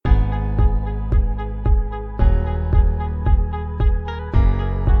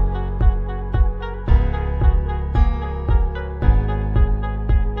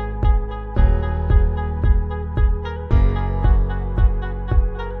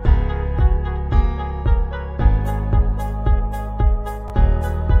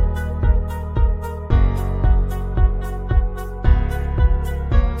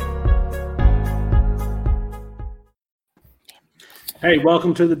Hey,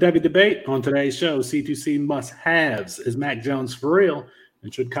 welcome to the Debbie Debate. On today's show, C2C must-haves. Is Mac Jones for real?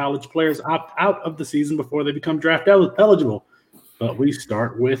 And should college players opt out of the season before they become draft eligible? But we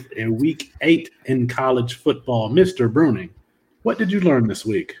start with a week 8 in college football. Mr. Bruning, what did you learn this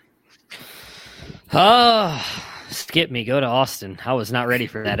week? Skip me. Go to Austin. I was not ready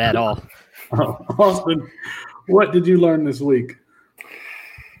for that at all. Austin, what did you learn this week?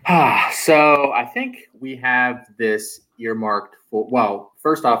 So I think we have this earmarked for, well,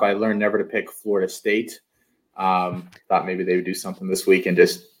 first off, I learned never to pick Florida State. Thought maybe they would do something this week and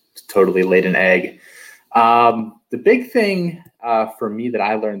just totally laid an egg. The big thing for me that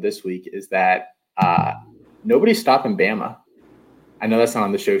I learned this week is that nobody's stopping Bama. I know that's not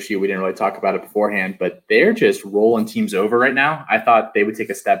on the show sheet. We didn't really talk about it beforehand, but they're just rolling teams over right now. I thought they would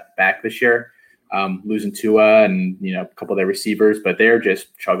take a step back this year, losing Tua and a couple of their receivers, but they're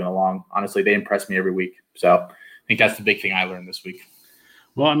just chugging along. Honestly, they impress me every week. So I think that's the big thing I learned this week.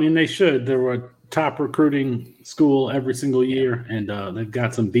 Well, I mean, they should. They're a top recruiting school every single year, and they've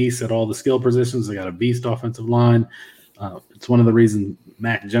got some beasts at all the skill positions. They got a beast offensive line. It's one of the reasons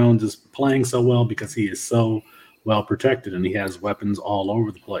Mac Jones is playing so well, because he is so well protected and he has weapons all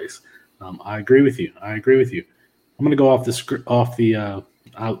over the place. I agree with you. I'm going to go off the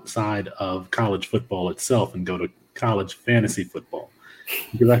outside of college football itself and go to college fantasy football,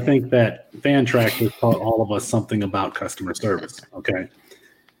 because I think that FanTrack has taught all of us something about customer service. Okay,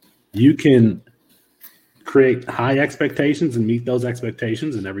 you can create high expectations and meet those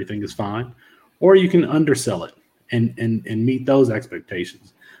expectations and everything is fine, or you can undersell it and meet those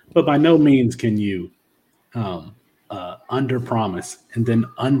expectations. But by no means can you under promise and then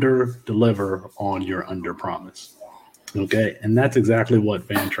under deliver on your under promise. Okay, and that's exactly what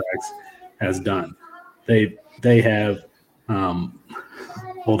FanTrax has done. They have hold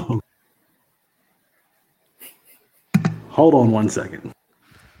on 1 second.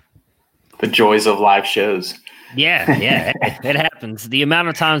 The joys of live shows. Yeah, it happens. The amount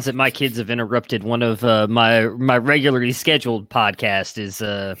of times that my kids have interrupted one of my regularly scheduled podcast is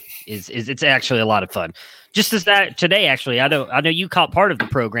it's actually a lot of fun. Just as that today, actually, I know you caught part of the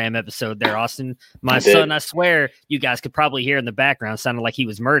program episode there, Austin. My son, I swear, you guys could probably hear in the background, sounded like he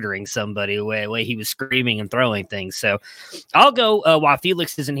was murdering somebody the way he was screaming and throwing things. So I'll go while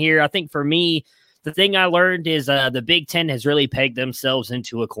Felix isn't here. I think for me, the thing I learned is the Big Ten has really pegged themselves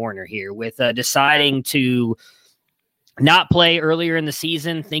into a corner here with deciding to not play earlier in the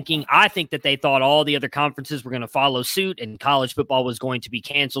season, I think that they thought all the other conferences were going to follow suit and college football was going to be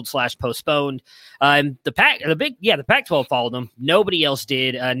canceled / postponed. The Pac-12 followed them. Nobody else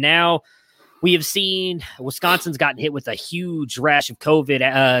did. Now we have seen Wisconsin's gotten hit with a huge rash of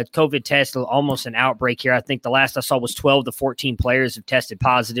COVID tests, almost an outbreak here. I think the last I saw was 12 to 14 players have tested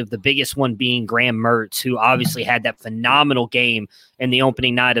positive. The biggest one being Graham Mertz, who obviously had that phenomenal game in the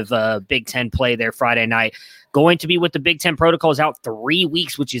opening night of Big Ten play there Friday night. Going to be with the Big Ten protocols out 3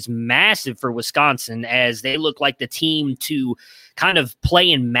 weeks, which is massive for Wisconsin, as they look like the team to kind of play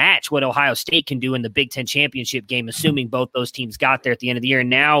and match what Ohio State can do in the Big Ten championship game, assuming both those teams got there at the end of the year. And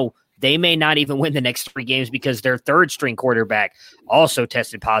now they may not even win the next 3 games because their third string quarterback also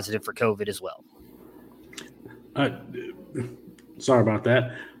tested positive for COVID as well. Sorry about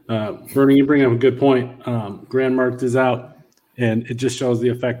that. Bernie, you bring up a good point. Graham Mertz is out. And it just shows the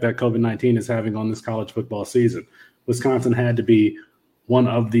effect that COVID-19 is having on this college football season. Wisconsin had to be one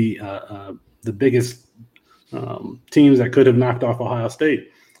of the biggest teams that could have knocked off Ohio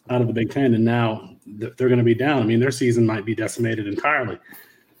State out of the Big Ten, and now they're going to be down. I mean, their season might be decimated entirely.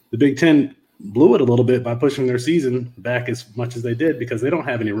 The Big Ten blew it a little bit by pushing their season back as much as they did because they don't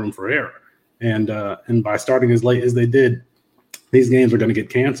have any room for error. And by starting as late as they did, these games are going to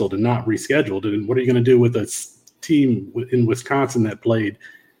get canceled and not rescheduled. And what are you going to do with a team in Wisconsin that played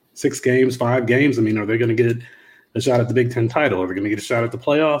 6 games, 5 games? I mean, are they going to get a shot at the Big Ten title? Are they going to get a shot at the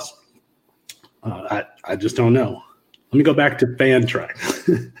playoffs? I just don't know. Let me go back to FanTrack.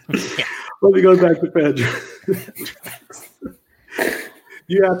 Let me go back to FanTrack.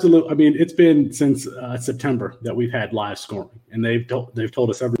 You absolutely. I mean, it's been since September that we've had live scoring, and they've told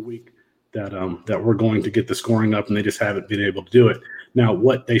us every week that we're going to get the scoring up, and they just haven't been able to do it. Now,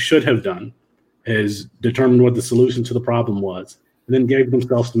 what they should have done is determined what the solution to the problem was, and then gave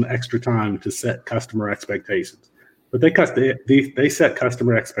themselves some extra time to set customer expectations. But they set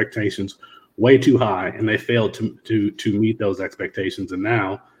customer expectations way too high, and they failed to meet those expectations. And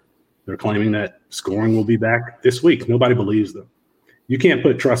now they're claiming that scoring will be back this week. Nobody believes them. You can't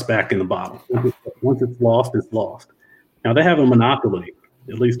put trust back in the bottle. Once it's lost, it's lost. Now they have a monopoly,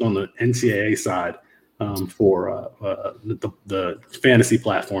 at least on the NCAA side, for the fantasy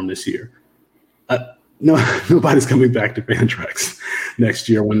platform this year. No, nobody's coming back to Fantrax next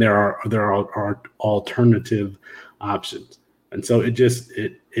year when there are alternative options. And so it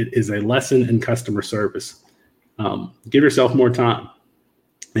is a lesson in customer service. Give yourself more time.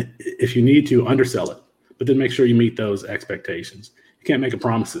 If you need to, undersell it, but then make sure you meet those expectations. You can't make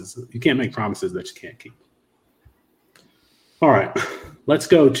promises. You can't make promises that you can't keep. All right, let's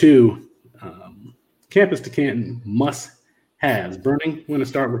go to Campus to Canton must-haves. Bernie, I'm going to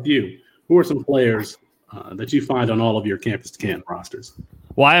start with you. Who are some players that you find on all of your Campus to Canton rosters?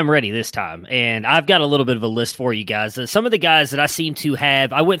 Well, I am ready this time, and I've got a little bit of a list for you guys. Some of the guys that I seem to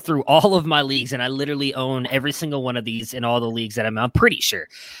have, I went through all of my leagues, and I literally own every single one of these in all the leagues that I'm pretty sure.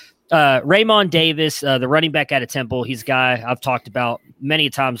 Raymond Davis, the running back out of Temple, he's a guy I've talked about many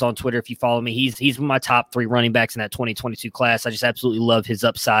times on Twitter. If you follow me, he's one of my top 3 running backs in that 2022 class. I just absolutely love his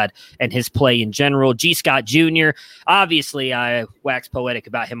upside and his play in general. G. Scott Jr., obviously I waxed poetic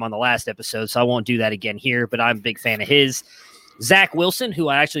about him on the last episode, so I won't do that again here, but I'm a big fan of his. Zach Wilson, who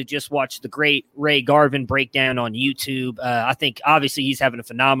I actually just watched the great Ray Garvin breakdown on YouTube. I think obviously he's having a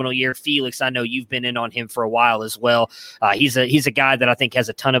phenomenal year. Felix, I know you've been in on him for a while as well. He's a guy that I think has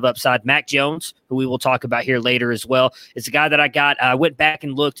a ton of upside. Mac Jones, who we will talk about here later as well, is a guy that I got. I went back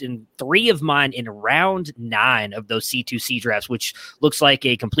and looked in 3 of mine in round 9 of those C2C drafts, which looks like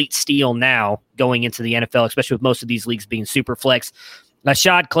a complete steal now going into the NFL, especially with most of these leagues being super flex.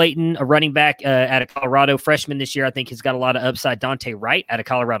 Rashad Clayton, a running back out of Colorado, freshman this year, I think has got a lot of upside. Dante Wright out of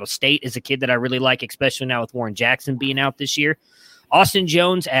Colorado State is a kid that I really like, especially now with Warren Jackson being out this year. Austin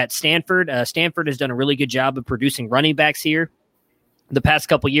Jones at Stanford. Stanford has done a really good job of producing running backs here the past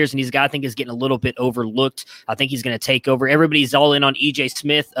couple of years, and he's a guy I think is getting a little bit overlooked. I think he's going to take over. Everybody's all in on E.J.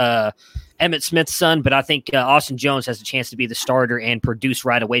 Smith, Emmitt Smith's son, but I think Austin Jones has a chance to be the starter and produce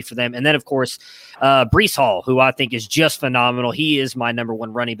right away for them. And then, of course, Breece Hall, who I think is just phenomenal. He is my number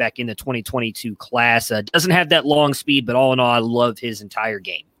 1 running back in the 2022 class. Doesn't have that long speed, but all in all, I love his entire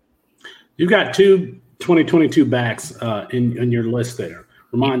game. You've got 2 2022 backs in your list there,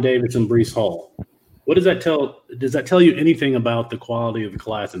 Ramon Davis and Breece Hall. What does that tell? Does that tell you anything about the quality of the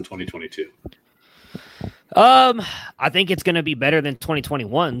class in 2022? I think it's going to be better than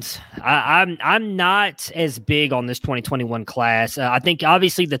 2021's. I'm not as big on this 2021 class. I think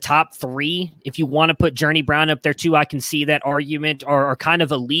obviously the top 3, if you want to put Journey Brown up there too, I can see that argument, are kind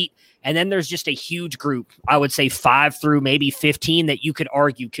of elite. And then there's just a huge group, I would say 5 through maybe 15 that you could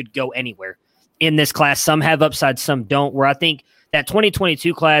argue could go anywhere in this class. Some have upside, some don't, where I think that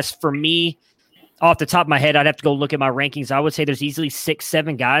 2022 class for me, off the top of my head, I'd have to go look at my rankings. I would say there's easily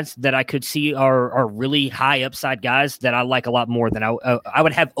 6-7 guys that I could see are really high upside guys that I like a lot more than I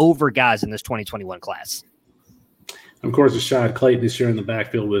would have over guys in this 2021 class. Of course, Rashad Clayton is sharing the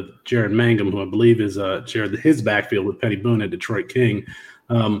backfield with Jared Mangum, who I believe is shared his backfield with Petty Boone at Detroit King.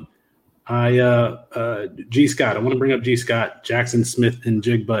 G. Scott, I want to bring up G. Scott, Jackson Smith and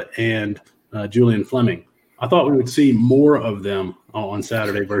Jigba, and Julian Fleming. I thought we would see more of them on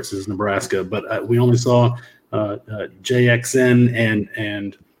Saturday versus Nebraska, but we only saw JXN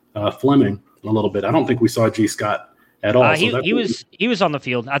and Fleming a little bit. I don't think we saw G. Scott at all. He was on the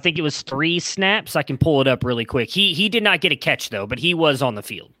field. I think it was 3 snaps. I can pull it up really quick. He did not get a catch though, but he was on the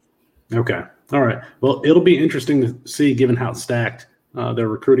field. Okay. All right. Well, it'll be interesting to see, given how stacked their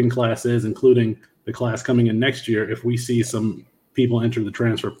recruiting class is, including the class coming in next year, if we see some people enter the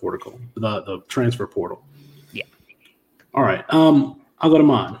transfer portal, the transfer portal. Yeah. All right. I'll go to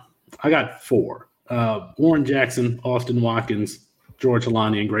mine. I got 4. Warren Jackson, Austin Watkins, George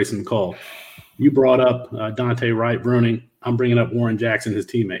Halani, and Grayson Cole. You brought up Dante Wright Bruning. I'm bringing up Warren Jackson, his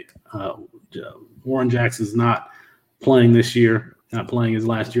teammate. Warren Jackson's not playing this year, not playing his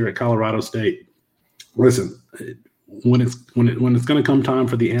last year at Colorado State. Listen, when it's going to come time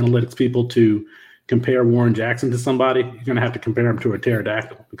for the analytics people to compare Warren Jackson to somebody, you're going to have to compare him to a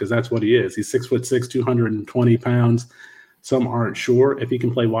pterodactyl, because that's what he is. He's 6'6", 220 pounds. Some aren't sure if he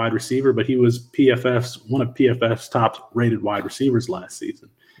can play wide receiver, but he was one of PFF's top rated wide receivers last season.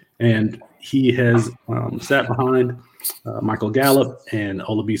 And he has sat behind Michael Gallup and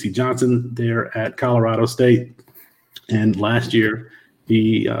Olabisi Johnson there at Colorado State. And last year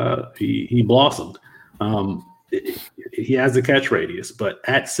he blossomed. He has a catch radius, but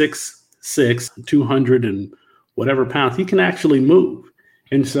at 6'6", 200 and whatever pounds, he can actually move.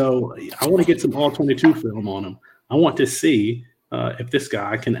 And so I want to get some all-22 film on him. I want to see if this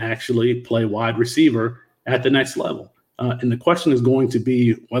guy can actually play wide receiver at the next level. And the question is going to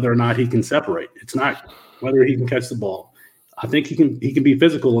be whether or not he can separate. It's not whether he can catch the ball. I think he can be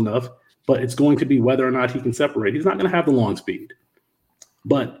physical enough, but it's going to be whether or not he can separate. He's not going to have the long speed.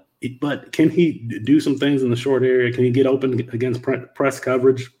 But can he do some things in the short area? Can he get open against press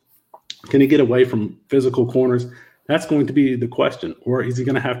coverage? Can he get away from physical corners? That's going to be the question. Or is he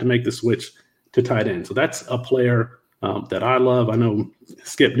going to have to make the switch to tight end? So that's a player that I love. I know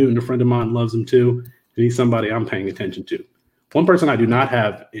Skip Newton, a friend of mine, loves him too. And he's somebody I'm paying attention to. One person I do not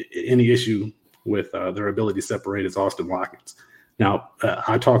have any issue with their ability to separate is Austin Watkins. Now,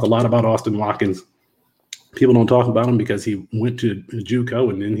 I talk a lot about Austin Watkins. People don't talk about him because he went to JUCO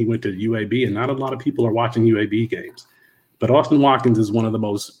and then he went to UAB, and not a lot of people are watching UAB games. But Austin Watkins is one of the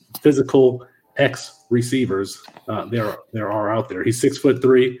most physical receivers there are out there. He's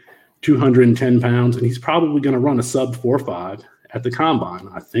 6'3", 210 pounds, and he's probably going to run a sub 4.5 at the combine.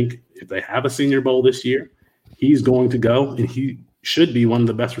 I think if they have a Senior Bowl this year, he's going to go, and he should be one of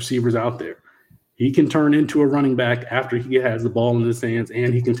the best receivers out there. He can turn into a running back after he has the ball in his hands,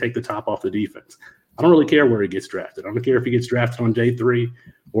 and he can take the top off the defense. I don't really care where he gets drafted. I don't care if he gets drafted on day 3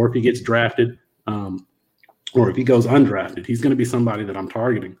 or if he gets drafted or if he goes undrafted. He's going to be somebody that I'm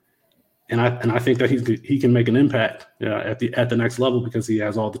targeting. And I think that he can make an impact at the next level because he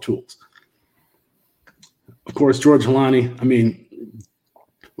has all the tools. Of course, George Holani, I mean,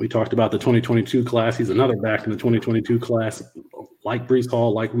 we talked about the 2022 class. He's another back in the 2022 class, like Breece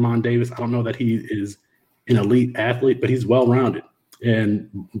Hall, like Ramon Davis. I don't know that he is an elite athlete, but he's well-rounded. And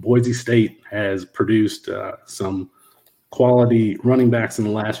Boise State has produced some quality running backs in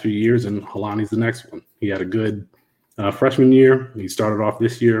the last few years, and Holani's the next one. He had a good freshman year. He started off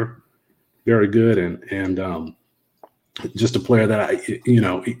this year very good, and just a player that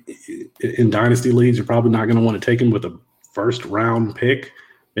in dynasty leagues, you're probably not going to want to take him with a first-round pick,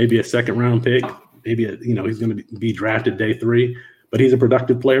 maybe a second-round pick, maybe he's going to be drafted day 3, but he's a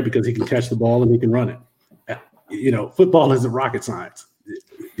productive player because he can catch the ball and he can run it. Football isn't rocket science.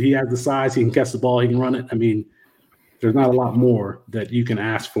 He has the size, he can catch the ball, he can run it. I mean, there's not a lot more that you can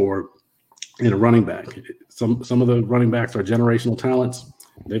ask for in a running back. Some of the running backs are generational talents.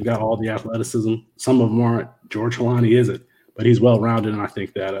 They've got all the athleticism. Some of them aren't. George Holani isn't, but he's well-rounded, and I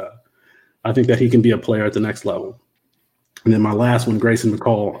think that he can be a player at the next level. And then my last one, Grayson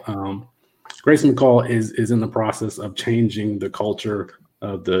McCall. Grayson McCall is in the process of changing the culture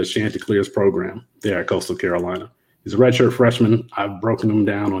of the Chanticleers program there at Coastal Carolina. He's a redshirt freshman. I've broken him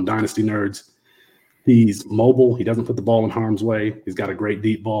down on Dynasty Nerds. He's mobile. He doesn't put the ball in harm's way. He's got a great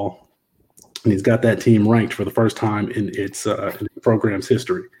deep ball. And he's got that team ranked for the first time in its in the program's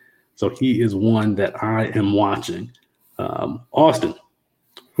history. So he is one that I am watching. Austin,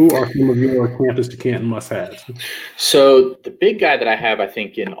 who are some of your campus to Canton must-haves? So the big guy that I have, I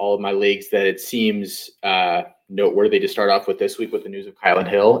think, in all of my leagues that it seems noteworthy to start off with this week with the news of Kylan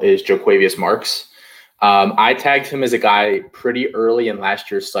Hill is Jo'quavious Marks. I tagged him as a guy pretty early in last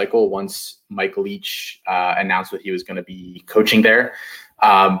year's cycle once Mike Leach announced that he was going to be coaching there,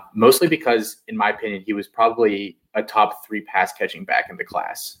 mostly because, in my opinion, he was probably a top 3 pass catching back in the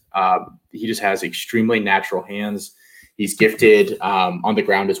class. He just has extremely natural hands. He's gifted on the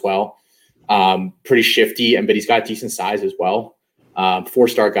ground as well. Pretty shifty, but he's got decent size as well.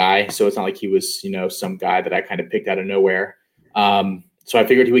 4-star guy, so it's not like he was, some guy that I kind of picked out of nowhere. So I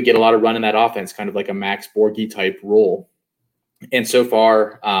figured he would get a lot of run in that offense, kind of like a Max Borghi type role. And so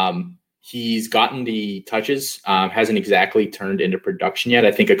far, he's gotten the touches, hasn't exactly turned into production yet.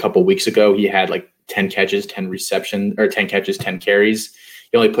 I think a couple weeks ago he had like 10 catches, 10 reception, or 10 catches, 10 carries.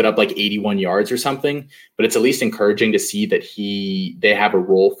 He only put up like 81 yards or something, but it's at least encouraging to see that they have a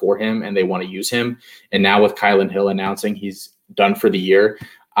role for him and they want to use him. And now with Kylan Hill announcing he's done for the year,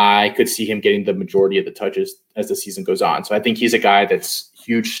 I could see him getting the majority of the touches as the season goes on. So I think he's a guy that's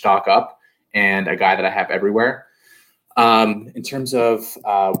huge stock up and a guy that I have everywhere. In terms of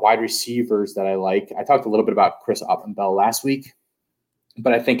wide receivers that I like, I talked a little bit about Chris Oppenbell last week,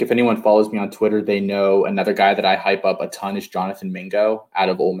 but I think if anyone follows me on Twitter, they know another guy that I hype up a ton is Jonathan Mingo out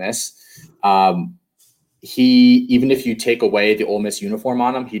of Ole Miss. Even if you take away the Ole Miss uniform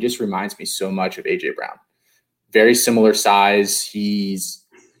on him, he just reminds me so much of A.J. Brown. Very similar size. He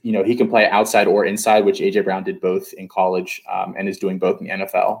can play outside or inside, which A.J. Brown did both in college and is doing both in the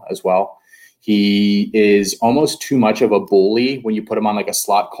NFL as well. He is almost too much of a bully when you put him on like a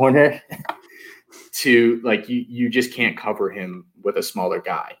slot corner to like, you just can't cover him with a smaller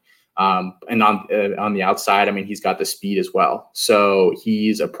guy. And on the outside, I mean, he's got the speed as well. So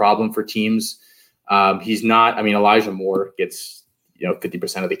he's a problem for teams. He's not, Elijah Moore gets,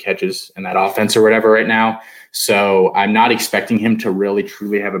 50% of the catches in that offense or whatever right now. So I'm not expecting him to really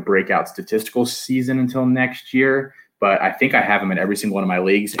truly have a breakout statistical season until next year, but I think I have him in every single one of my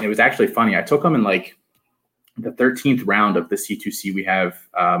leagues. And it was actually funny. I took him in like the 13th round of the C2C we have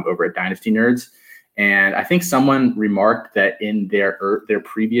over at Dynasty Nerds. And I think someone remarked that in their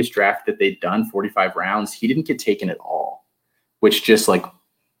previous draft that they'd done 45 rounds, he didn't get taken at all, which just like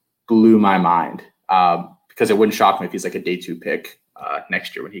blew my mind because it wouldn't shock me if he's like a day 2 pick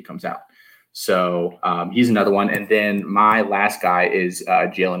next year when he comes out. So he's another one. And then my last guy is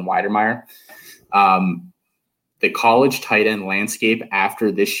Jalen Weidermeyer. The college tight end landscape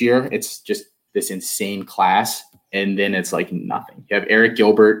after this year, it's just this insane class. And then it's like nothing. You have Eric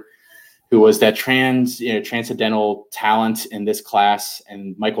Gilbert, who was that transcendental talent in this class,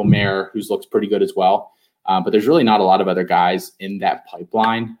 and Michael Mayer, who's looks pretty good as well. But there's really not a lot of other guys in that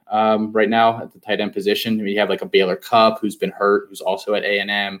pipeline right now at the tight end position. I mean, you have like a Baylor Cupp who's been hurt, who's also at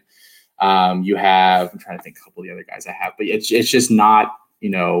A&M. You have, I'm trying to think a couple of the other guys I have, but it's just not,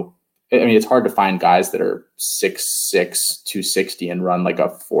 I mean, it's hard to find guys that are 6'6", 260 and run like a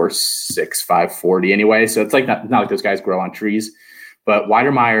 4.6, 540 anyway. So it's like not like those guys grow on trees. But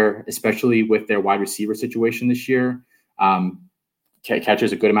Weidermeyer, especially with their wide receiver situation this year,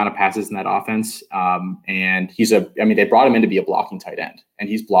 catches a good amount of passes in that offense. And they brought him in to be a blocking tight end, and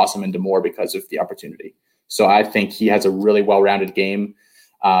he's blossomed into more because of the opportunity. So I think he has a really well-rounded game.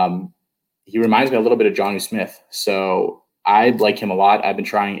 He reminds me a little bit of Jonnu Smith. So I like him a lot. I've been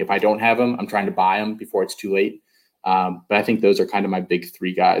trying, if I don't have him, I'm trying to buy him before it's too late. But I think those are kind of my big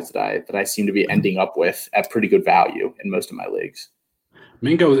 3 guys that I seem to be ending up with at pretty good value in most of my leagues.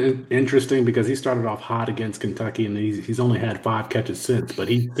 Mingo is interesting because he started off hot against Kentucky, and he's only had 5 catches since, but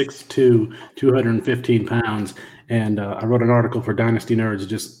he's 6'2", 215 pounds. And I wrote an article for Dynasty Nerds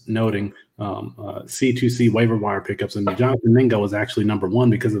just noting C2C waiver wire pickups. And Jonathan Mingo is actually number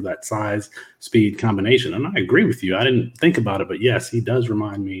 1 because of that size speed combination. And I agree with you. I didn't think about it, but yes, he does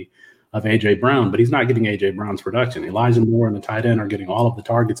remind me of A.J. Brown, but he's not getting A.J. Brown's production. Elijah Moore and the tight end are getting all of the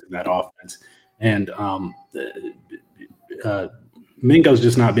targets in that offense. And Mingo's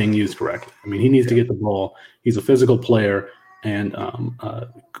just not being used correctly. I mean, he needs to get the ball. He's a physical player, and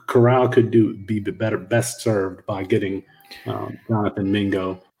Corral could be best served by getting Jonathan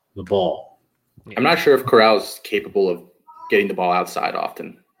Mingo the ball. I'm not sure if Corral's capable of getting the ball outside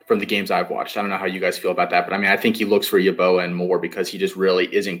often from the games I've watched. I don't know how you guys feel about that, but I mean, I think he looks for Yeboah and more because he just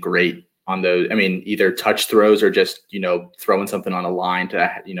really isn't great on those. I mean, either touch throws or just, throwing something on a line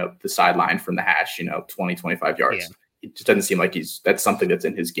to, the sideline from the hash, 20, 25 yards. Yeah. It just doesn't seem like that's something that's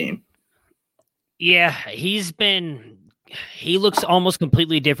in his game. Yeah, he looks almost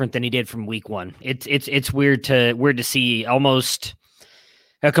completely different than he did from week 1. It's weird to see almost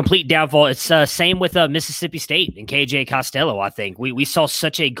a complete downfall. It's same with Mississippi State and KJ Costello. I think we saw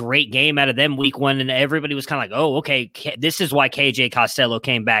such a great game out of them week 1, and everybody was kind of like, oh, okay, this is why KJ Costello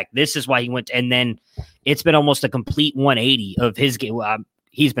came back. This is why he went. And then it's been almost a complete 180 of his game.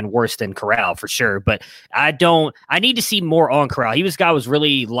 He's been worse than Corral for sure, but I need to see more on Corral. He was a guy I was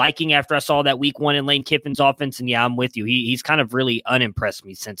really liking after I saw that week 1 in Lane Kiffin's offense. And yeah, I'm with you. He's kind of really unimpressed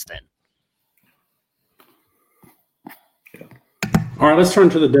me since then. All right, let's turn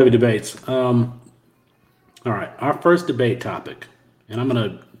to the Devy debates. All right, our first debate topic, and I'm going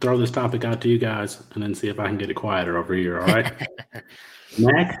to throw this topic out to you guys and then see if I can get it quieter over here, all right?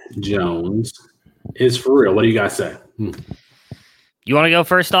 Mac Jones is for real. What do you guys say? You want to go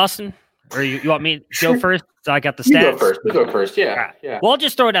first, Austin? Or you want me to go first? So I got the stats. You go first. Yeah. Right. Yeah. Well, I'll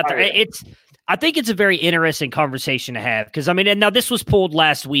just throw it out there. I think it's a very interesting conversation to have because, I mean, and now this was pulled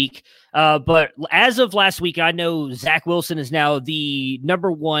last week, but as of last week, I know Zach Wilson is now the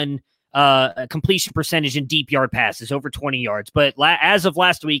number 1 completion percentage in deep yard passes, over 20 yards. But as of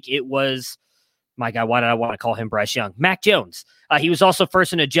last week, it was, my God, why did I want to call him Bryce Young? Mac Jones. He was also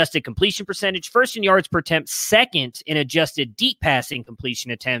first in adjusted completion percentage, first in yards per attempt, second in adjusted deep passing completion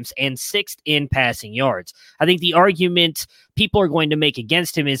attempts, and 6th in passing yards. I think the argument people are going to make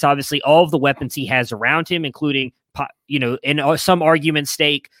against him is obviously all of the weapons he has around him, including, in some arguments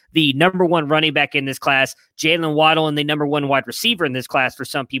stake the number 1 running back in this class, Jalen Waddle, and the number 1 wide receiver in this class for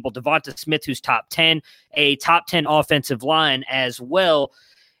some people, Devonta Smith, who's top 10, a top 10 offensive line as well.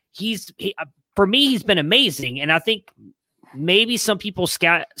 For me, he's been amazing, and I think maybe some people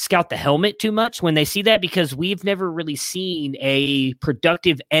scout the helmet too much when they see that because we've never really seen a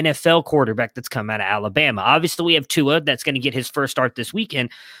productive NFL quarterback that's come out of Alabama. Obviously, we have Tua that's going to get his first start this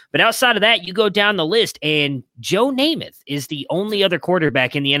weekend, but outside of that, you go down the list, and Joe Namath is the only other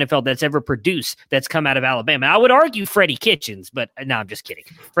quarterback in the NFL that's ever produced that's come out of Alabama. I would argue Freddie Kitchens, but no, I'm just kidding.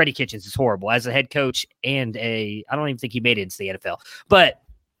 Freddie Kitchens is horrible as a head coach, and I don't even think he made it into the NFL, but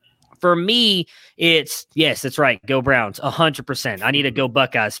for me, Yes, that's right. Go Browns, 100%. I need a Go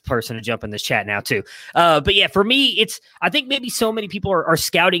Buckeyes person to jump in this chat now too. But yeah, for me, I think maybe so many people are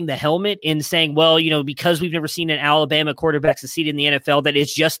scouting the helmet and saying, well, because we've never seen an Alabama quarterback succeed in the NFL, that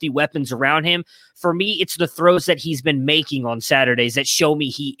it's just the weapons around him. For me, it's the throws that he's been making on Saturdays that show me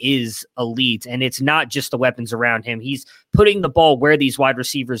he is elite, and it's not just the weapons around him. He's putting the ball where these wide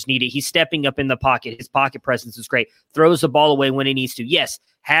receivers need it. He's stepping up in the pocket. His pocket presence is great. Throws the ball away when he needs to. Yes,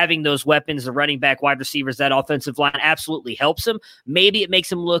 having those weapons, the running back, wide receivers, that offensive line absolutely helps him. Maybe it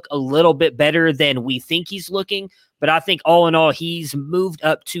makes him look a little bit better than we think he's looking, but I think all in all, he's moved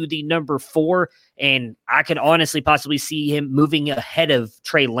up to the number 4, and I could honestly possibly see him moving ahead of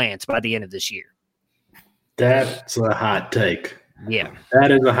Trey Lance by the end of this year. That's a hot take. Yeah. That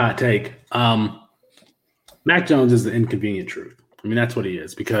is a hot take. Mac Jones is the inconvenient truth. I mean, that's what he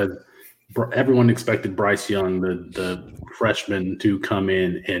is, because everyone expected Bryce Young, the freshman, to come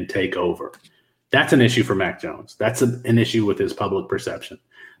in and take over. That's an issue for Mac Jones. That's an issue with his public perception.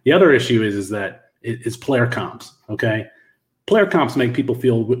 The other issue is that it's player comps, okay? Player comps make people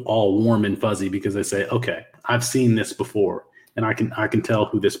feel all warm and fuzzy because they say, okay, I've seen this before, and I can tell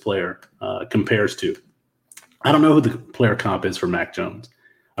who this player compares to. I don't know who the player comp is for Mac Jones.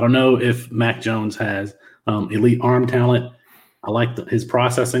 I don't know if Mac Jones has elite arm talent. I like his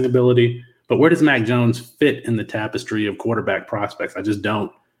processing ability, but where does Mac Jones fit in the tapestry of quarterback prospects? I just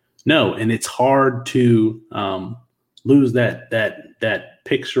don't know, and it's hard to lose that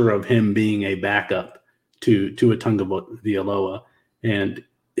picture of him being a backup to a Tagovailoa, and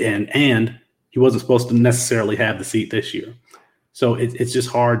he wasn't supposed to necessarily have the seat this year, so it's just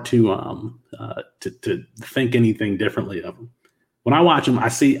hard to think anything differently of him. When I watch him, I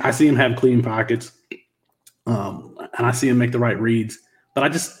see him have clean pockets. And I see him make the right reads, but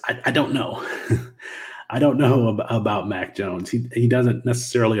I don't know. I don't know about Mac Jones. He doesn't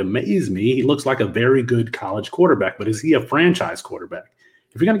necessarily amaze me. He looks like a very good college quarterback, but is he a franchise quarterback?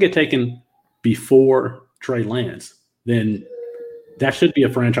 If you're going to get taken before Trey Lance, then that should be a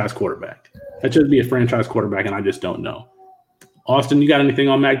franchise quarterback. That should be a franchise quarterback, and I just don't know. Austin, you got anything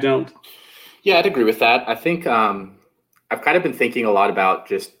on Mac Jones? Yeah, I'd agree with that. I think I've kind of been thinking a lot about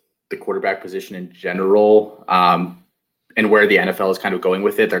just the quarterback position in general, and where the NFL is kind of going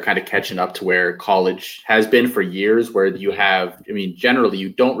with it. They're kind of catching up to where college has been for years, where you have, generally you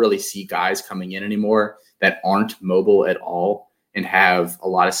don't really see guys coming in anymore that aren't mobile at all and have a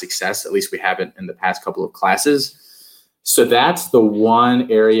lot of success. At least we haven't in the past couple of classes. So that's the one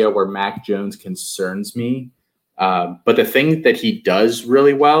area where Mac Jones concerns me. But the thing that he does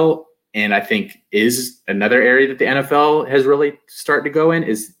really well, and I think is another area that the NFL has really started to go in,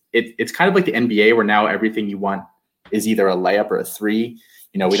 is it's kind of like the NBA, where now everything you want is either a layup or a three.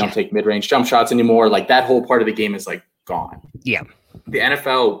 We don't take mid-range jump shots anymore. Like, that whole part of the game is like gone. Yeah. The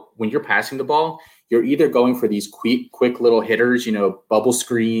NFL, when you're passing the ball, you're either going for these quick little hitters, bubble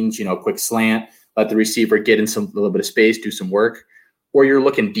screens, quick slant, let the receiver get in a little bit of space, do some work, or you're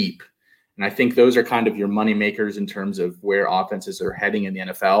looking deep. And I think those are kind of your money makers in terms of where offenses are heading in the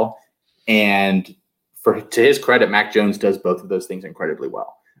NFL. And to his credit, Mac Jones does both of those things incredibly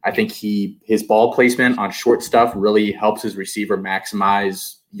well. I think his ball placement on short stuff really helps his receiver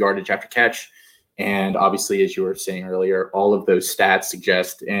maximize yardage after catch. And obviously, as you were saying earlier, all of those stats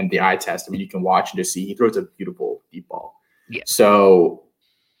suggest, and the eye test, you can watch and just see he throws a beautiful deep ball. Yeah. So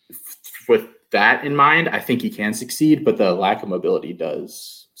with that in mind, I think he can succeed, but the lack of mobility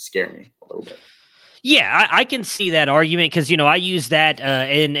does scare me a little bit. Yeah, I can see that argument because, I used that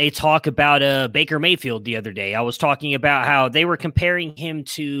in a talk about Baker Mayfield the other day. I was talking about how they were comparing him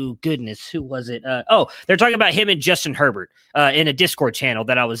to, goodness, who was it? They're talking about him and Justin Herbert in a Discord channel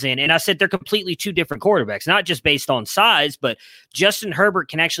that I was in. And I said they're completely two different quarterbacks, not just based on size, but Justin Herbert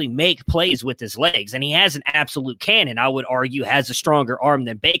can actually make plays with his legs. And he has an absolute cannon, I would argue, has a stronger arm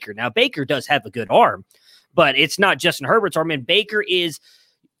than Baker. Now, Baker does have a good arm, but it's not Justin Herbert's arm. And Baker is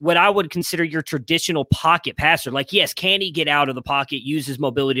what I would consider your traditional pocket passer. Like, yes, can he get out of the pocket, use his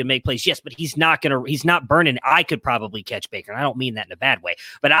mobility to make plays? Yes, but he's not burning. I could probably catch Baker. And I don't mean that in a bad way,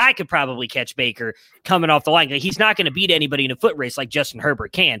 but I could probably catch Baker coming off the line. Like, he's not going to beat anybody in a foot race like Justin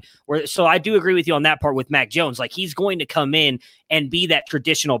Herbert can. So I do agree with you on that part with Mac Jones. Like, he's going to come in and be that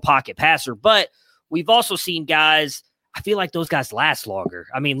traditional pocket passer. But we've also seen guys, I feel like those guys last longer.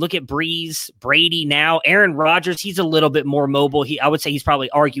 Look at Breeze, Brady now. Aaron Rodgers, he's a little bit more mobile. I would say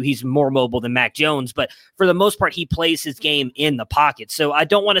he's more mobile than Mac Jones, but for the most part, he plays his game in the pocket. So I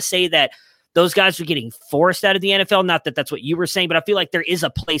don't want to say that those guys are getting forced out of the NFL. Not that that's what you were saying, but I feel like there is a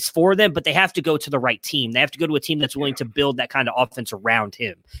place for them, but they have to go to the right team. They have to go to a team that's willing to build that kind of offense around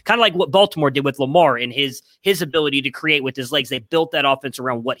him. Kind of like what Baltimore did with Lamar and his ability to create with his legs. They built that offense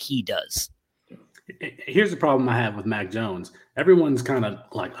around what he does. Here's the problem I have with Mac Jones. Everyone's kind of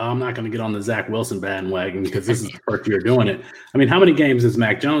like, oh, I'm not going to get on the Zach Wilson bandwagon because this is the first year doing it. I mean, how many games has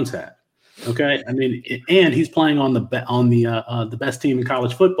Mac Jones had? Okay, I mean, and he's playing on the best team in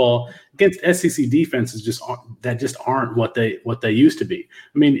college football against SEC defenses just aren't what they used to be.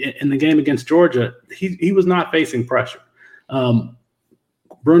 I mean, in the game against Georgia, he was not facing pressure.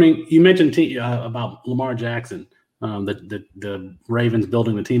 Bruning, you mentioned about Lamar Jackson, the Ravens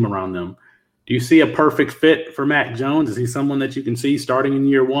building the team around them. Do you see a perfect fit for Mac Jones? Is he someone that you can see starting in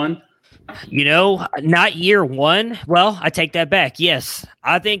year one? Not year one. Well, I take that back. Yes,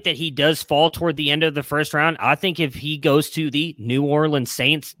 I think that he does fall toward the end of the first round. I think if he goes to the New Orleans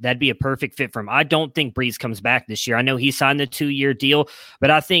Saints, that'd be a perfect fit for him. I don't think Brees comes back this year. I know he signed the 2-year deal,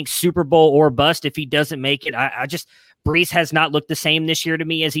 but I think Super Bowl or bust if he doesn't make it. Brees has not looked the same this year to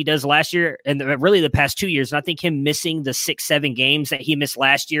me as he does last year, and really the past 2 years. And I think him missing the 6-7 games that he missed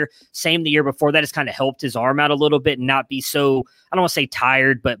last year, same the year before, that has kind of helped his arm out a little bit and not be so, I don't want to say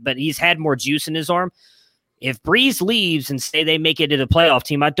tired, but he's had more juice in his arm. If Brees leaves and say they make it to the playoff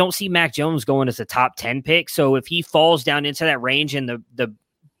team, I don't see Mac Jones going as a top 10 pick. So if he falls down into that range and the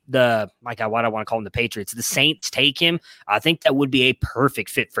what I want to call them, the Patriots, the Saints take him, I think that would be a perfect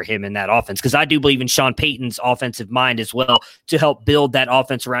fit for him in that offense, because I do believe in Sean Payton's offensive mind as well to help build that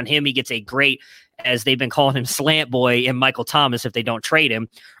offense around him. He gets a great, as they've been calling him, slant boy in Michael Thomas if they don't trade him,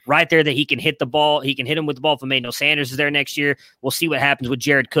 right there that he can hit the ball. He can hit him with the ball if Emmanuel Sanders is there next year. We'll see what happens with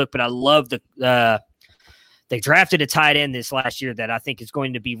Jared Cook, but I love they drafted a tight end this last year that I think is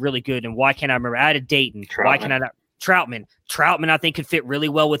going to be really good. And why can't I remember? Out of Dayton. Why can I not? Troutman, I think could fit really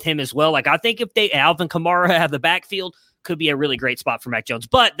well with him as well. Like, I think if they Alvin Kamara have the backfield, could be a really great spot for Mac Jones.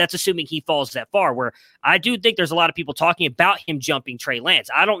 But that's assuming he falls that far, where I do think there's a lot of people talking about him jumping Trey Lance.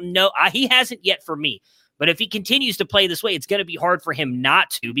 I don't know. He hasn't yet for me. But if he continues to play this way, it's going to be hard for him not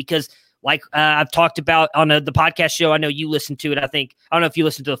to, because like I've talked about on the podcast show, I know you listened to it. I don't know if you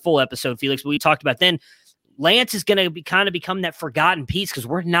listened to the full episode, Felix, but we talked about then Lance is going to become that forgotten piece, because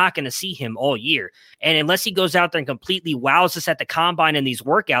we're not going to see him all year. And unless he goes out there and completely wows us at the combine and these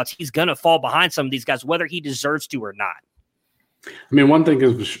workouts, he's going to fall behind some of these guys, whether he deserves to or not. I mean, one thing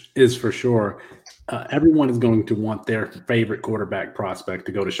is for sure, everyone is going to want their favorite quarterback prospect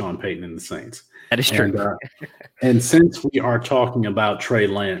to go to Sean Payton and the Saints. That is true. And since we are talking about Trey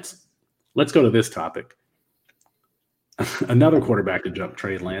Lance, let's go to this topic. Another quarterback to jump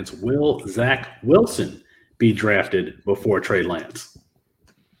Trey Lance. Will Zach Wilson be drafted before Trey Lance?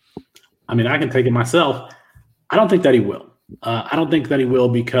 I mean, I can take it myself. I don't think that he will. I don't think that he will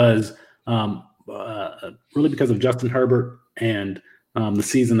because really because of Justin Herbert and the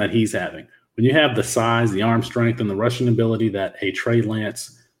season that he's having. When you have the size, the arm strength, and the rushing ability that a Trey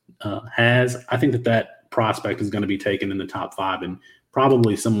Lance has, I think that prospect is going to be taken in the top 5, and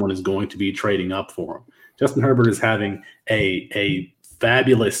probably someone is going to be trading up for him. Justin Herbert is having a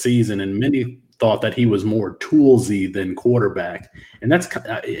fabulous season, and many thought that he was more toolsy than quarterback. And that's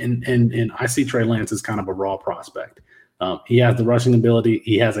and I see Trey Lance as kind of a raw prospect. He has the rushing ability.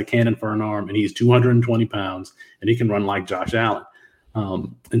 He has a cannon for an arm, and he's 220 pounds, and he can run like Josh Allen.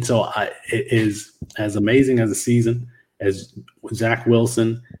 And so it is as amazing as a season as Zach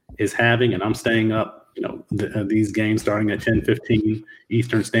Wilson is having, and I'm staying up, these games starting at 10:15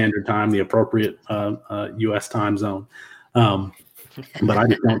 Eastern Standard Time, the appropriate U.S. time zone. But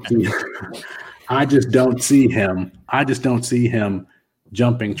I just don't see him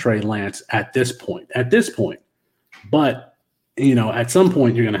jumping Trey Lance at this point. But at some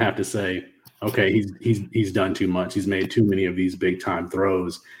point you're going to have to say, okay, he's done too much. He's made too many of these big time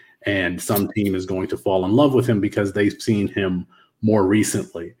throws, and some team is going to fall in love with him because they've seen him more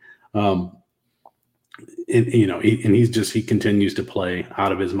recently. He continues to play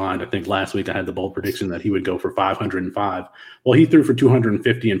out of his mind. I think last week I had the bold prediction that he would go for 505. Well, he threw for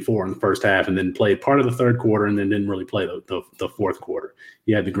 254 in the first half, and then played part of the third quarter, and then didn't really play the fourth quarter.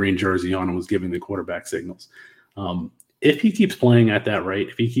 He had the green jersey on and was giving the quarterback signals. If he keeps playing at that rate,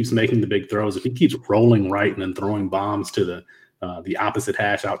 if he keeps making the big throws, if he keeps rolling right and then throwing bombs to the opposite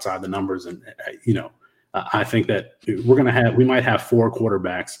hash outside the numbers, and I think that we might have 4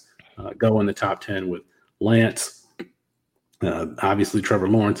 quarterbacks go in the top 10 with Lance, obviously Trevor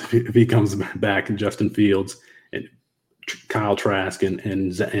Lawrence if he comes back, and Justin Fields, and Kyle Trask,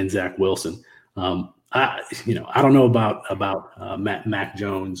 and Zach Wilson. I don't know about Mac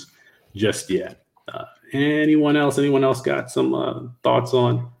Jones just yet. Anyone else got some thoughts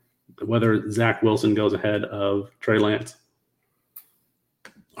on whether Zach Wilson goes ahead of Trey Lance?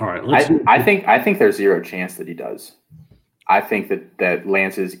 All right, I think there's zero chance that he does. I think that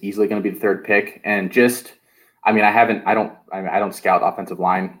Lance is easily going to be the third pick, and I mean, I don't scout offensive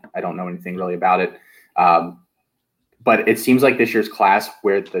line. I don't know anything really about it. But it seems like this year's class,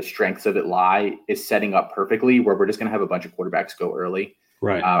 where the strengths of it lie, is setting up perfectly where we're just going to have a bunch of quarterbacks go early.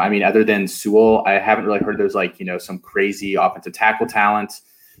 Right. I mean, other than Sewell, I haven't really heard there's like, some crazy offensive tackle talent.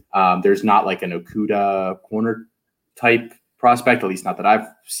 There's not like an Okudah corner type prospect, at least not that I've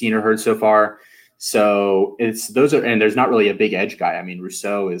seen or heard so far. So and there's not really a big edge guy. I mean,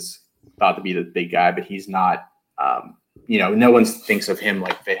 Rousseau is thought to be the big guy, but he's not, no one thinks of him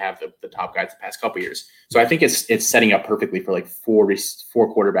like they have the top guys the past couple of years. So I think it's setting up perfectly for like four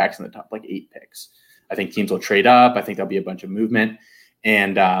quarterbacks in the top like 8 picks. I think teams will trade up. I think there'll be a bunch of movement.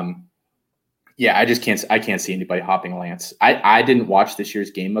 And I can't see anybody hopping Lance. I didn't watch this year's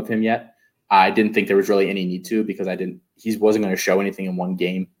game of him yet. I didn't think there was really any need to, because he wasn't going to show anything in one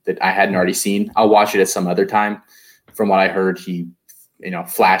game that I hadn't already seen. I'll watch it at some other time. From what I heard, he,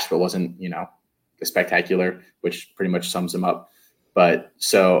 flashed, but wasn't, spectacular, which pretty much sums him up. But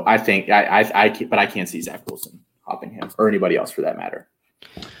so I think but I can't see Zach Wilson hopping him, or anybody else for that matter.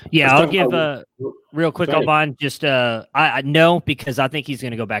 Yeah, I'll give real quick on mine. Just I know, because I think he's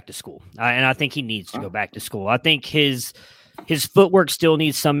going to go back to school, and I think he needs to go back to school. I think his footwork still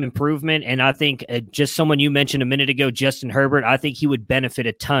needs some improvement, and I think just someone you mentioned a minute ago, Justin Herbert, I think he would benefit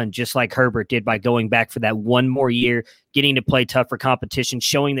a ton, just like Herbert did, by going back for that one more year, getting to play tougher competition,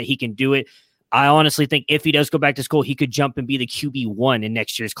 showing that he can do it. I honestly think if he does go back to school, he could jump and be the QB1 in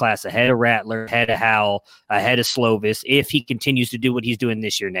next year's class, ahead of Rattler, ahead of Howell, ahead of Slovis, if he continues to do what he's doing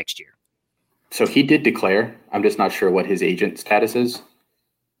this year next year. So he did declare. I'm just not sure what his agent status is.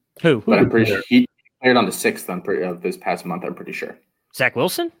 Who? But I'm pretty sure he declared on the 6th of this past month, I'm pretty sure. Zach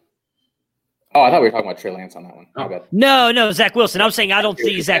Wilson? Oh, I thought we were talking about Trey Lance on that one. Oh. No, Zach Wilson. I'm saying I don't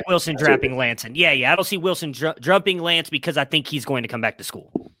see Zach Wilson dropping Lance. Yeah, I don't see Wilson dropping Lance, because I think he's going to come back to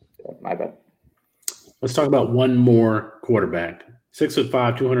school. My bad. Let's talk about one more quarterback.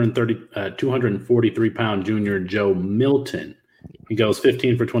 6'5", 243-pound junior Joe Milton. He goes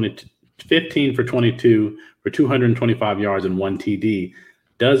 15 for 22 for 225 yards and 1 TD.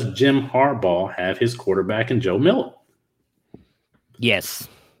 Does Jim Harbaugh have his quarterback in Joe Milton? Yes.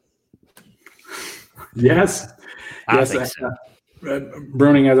 Yes. I think so.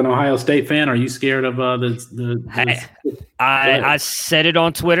 Bruning, as an Ohio State fan, are you scared of I said it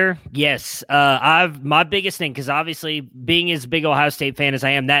on Twitter. Yes. My biggest thing, because obviously being as big Ohio State fan as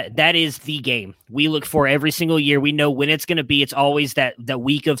I am, that is the game we look for every single year. We know when it's going to be. It's always that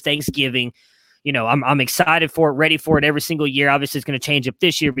week of Thanksgiving. I'm excited for it, ready for it every single year. Obviously, it's going to change up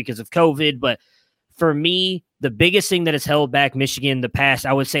this year because of COVID. But for me, the biggest thing that has held back Michigan the past,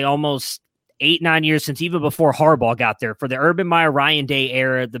 I would say almost 8-9 years, since even before Harbaugh got there, for the Urban Meyer, Ryan Day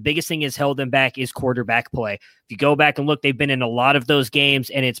era, the biggest thing has held them back is quarterback play. If you go back and look, they've been in a lot of those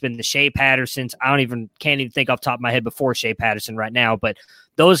games, and it's been the Shea Pattersons. Can't even think off the top of my head before Shea Patterson right now, but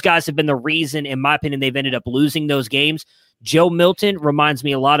those guys have been the reason, in my opinion, they've ended up losing those games. Joe Milton reminds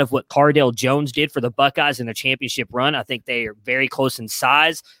me a lot of what Cardale Jones did for the Buckeyes in the championship run. I think they are very close in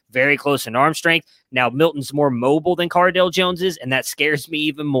size, very close in arm strength. Now, Milton's more mobile than Cardale Jones is, and that scares me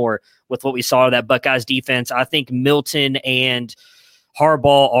even more with what we saw of that Buckeyes defense. I think Milton and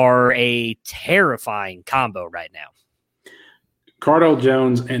Harbaugh are a terrifying combo right now. Cardale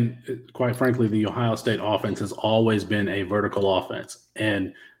Jones, and quite frankly, the Ohio State offense has always been a vertical offense.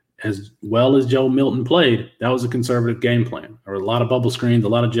 And as well as Joe Milton played, that was a conservative game plan. There were a lot of bubble screens, a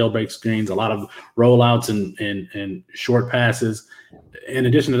lot of jailbreak screens, a lot of rollouts and short passes. In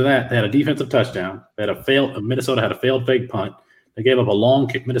addition to that, they had a defensive touchdown. Minnesota had a failed fake punt. They gave up a long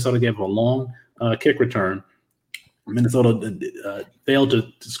kick. Minnesota gave up a long kick return. Minnesota failed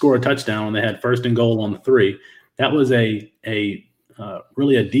to score a touchdown when they had 1st and goal on the 3. That was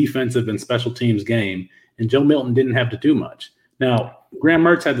really a defensive and special teams game, and Joe Milton didn't have to do much. Now, Graham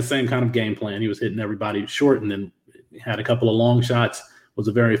Mertz had the same kind of game plan. He was hitting everybody short and then had a couple of long shots. Was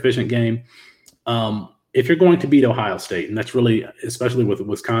a very efficient game. If you're going to beat Ohio State, and that's really, especially with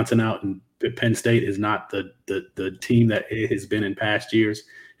Wisconsin out and Penn State is not the team that it has been in past years.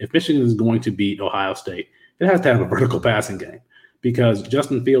 If Michigan is going to beat Ohio State, it has to have a vertical passing game, because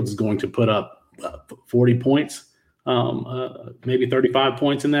Justin Fields is going to put up 40 points, maybe 35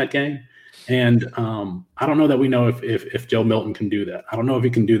 points in that game. And I don't know that we know if Joe Milton can do that. I don't know if he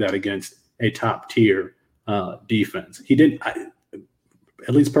can do that against a top tier defense. He didn't,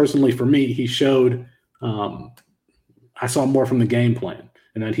 at least personally for me, he showed I saw more from the game plan,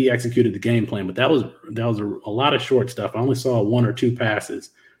 and that he executed the game plan. But that was a lot of short stuff. I only saw 1 or 2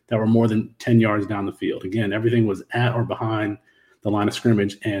 passes that were more than 10 yards down the field. Again, everything was at or behind the line of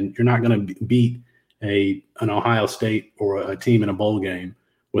scrimmage, and you're not going to beat an Ohio State or a team in a bowl game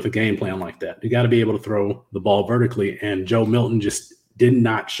with a game plan like that. You got to be able to throw the ball vertically, and Joe Milton just did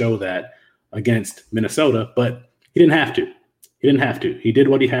not show that against Minnesota, but he didn't have to. He didn't have to. He did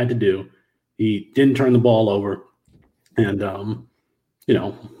what he had to do. He didn't turn the ball over, and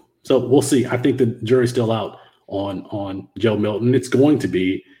so we'll see. I think the jury's still out on Joe Milton. It's going to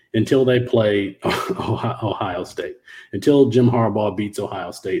be until they play Ohio State. Until Jim Harbaugh beats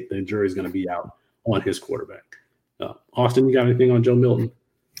Ohio State, the jury's going to be out on his quarterback. Austin, you got anything on Joe Milton?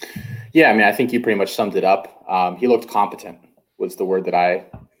 Yeah, I mean, I think you pretty much summed it up. He looked competent was the word that I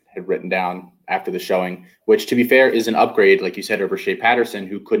had written down after the showing, which, to be fair, is an upgrade, like you said, over Shea Patterson,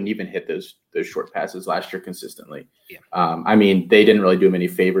 who couldn't even hit those short passes last year consistently. Yeah. I mean, they didn't really do him any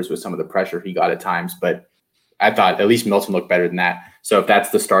favors with some of the pressure he got at times, but I thought at least Milton looked better than that. So if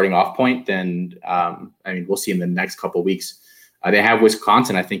that's the starting off point, then we'll see in the next couple of weeks. They have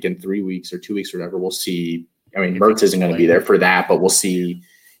Wisconsin, I think, in 3 weeks or 2 weeks or whatever. We'll see. I mean, Mertz isn't going to be there for that, but we'll see,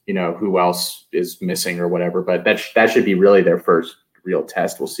 who else is missing or whatever. But that should be really their first real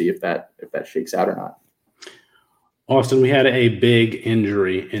test. We'll see if that shakes out or not. Austin, we had a big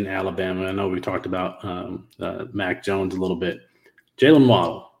injury in Alabama. I know we talked about Mac Jones a little bit. Jalen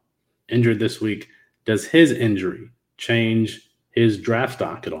Waddle injured this week. Does his injury change his draft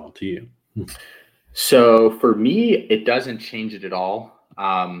stock at all to you? So for me, it doesn't change it at all.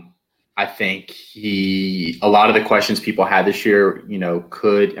 I think a lot of the questions people had this year,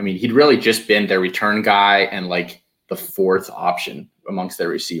 he'd really just been their return guy and like the fourth option amongst their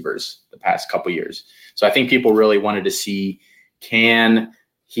receivers the past couple years. So I think people really wanted to see, can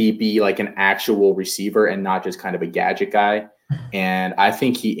he be like an actual receiver and not just kind of a gadget guy? And I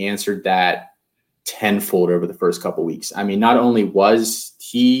think he answered that tenfold over the first couple weeks. I mean, not only was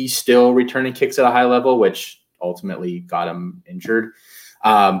he still returning kicks at a high level, which ultimately got him injured,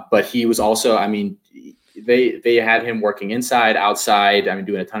 but he was also, they had him working inside, outside,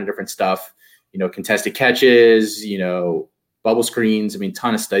 doing a ton of different stuff, contested catches, bubble screens,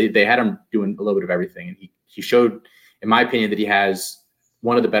 ton of stuff. They had him doing a little bit of everything. And he showed, in my opinion, that he has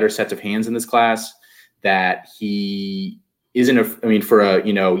one of the better sets of hands in this class, that he isn't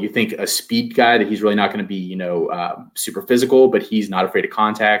you think a speed guy, that he's really not going to be, super physical, but he's not afraid of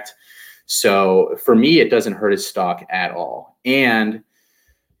contact. So for me, it doesn't hurt his stock at all. And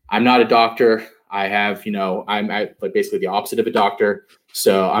I'm not a doctor. I have, I'm like basically the opposite of a doctor.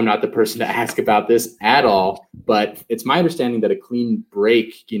 So I'm not the person to ask about this at all, but it's my understanding that a clean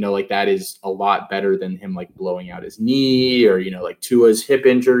break, like that is a lot better than him like blowing out his knee or, like Tua's hip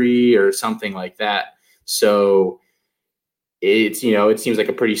injury or something like that. So it's, it seems like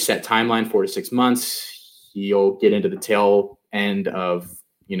a pretty set timeline, 4 to 6 months. He'll get into the tail end of,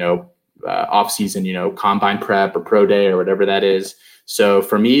 off season, combine prep or pro day or whatever that is. So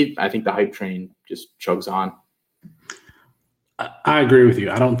for me, I think the hype train just chugs on. I agree with you.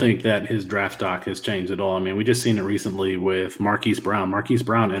 I don't think that his draft stock has changed at all. We just seen it recently with Marquise Brown. Marquise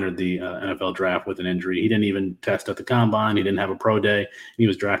Brown entered the NFL draft with an injury. He didn't even test at the combine. He didn't have a pro day. He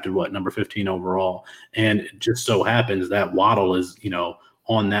was drafted, number 15 overall. And it just so happens that Waddle is,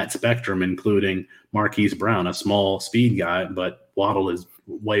 on that spectrum, including Marquise Brown, a small speed guy, but Waddle is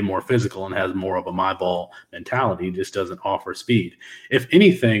way more physical and has more of a my ball mentality. He just doesn't offer speed. If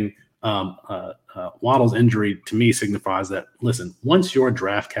anything, Waddle's injury to me signifies that, listen, once your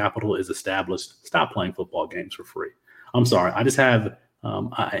draft capital is established, stop playing football games for free. I'm sorry. I just have,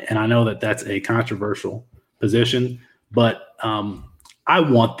 and I know that that's a controversial position, but I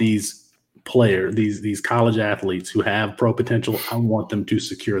want these players, these college athletes who have pro potential, I want them to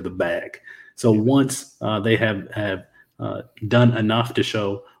secure the bag. So once they have done enough to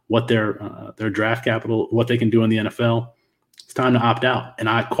show what their draft capital, what they can do in the NFL, it's time to opt out. And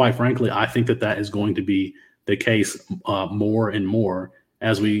quite frankly, I think that is going to be the case more and more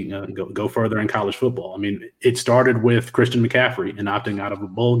as we go further in college football. It started with Christian McCaffrey and opting out of a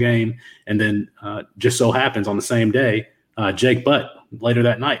bowl game. And then just so happens on the same day, Jake Butt later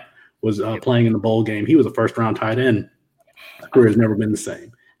that night was playing in the bowl game. He was a first-round tight end. His career has never been the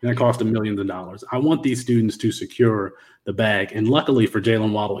same. And that cost him millions of dollars. I want these students to secure the bag. And luckily for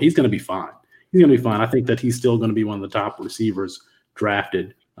Jalen Waddle, he's going to be fine. He's going to be fine. I think that he's still going to be one of the top receivers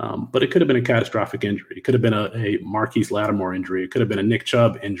drafted. But it could have been a catastrophic injury. It could have been a Marquise Lattimore injury. It could have been a Nick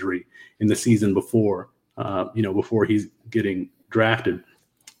Chubb injury in the season before, before he's getting drafted.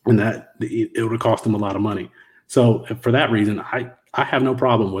 And that it would have cost him a lot of money. So for that reason, I have no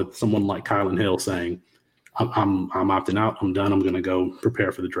problem with someone like Kylan Hill saying, I'm opting out. I'm done. I'm going to go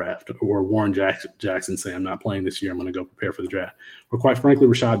prepare for the draft. Or Warren Jackson saying, I'm not playing this year. I'm going to go prepare for the draft. Or quite frankly,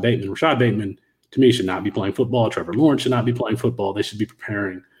 Rashad Bateman. Rashad Bateman, to me, should not be playing football. Trevor Lawrence should not be playing football. They should be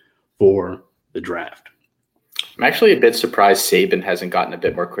preparing for the draft. I'm actually a bit surprised Saban hasn't gotten a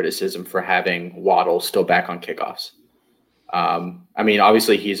bit more criticism for having Waddle still back on kickoffs. I mean,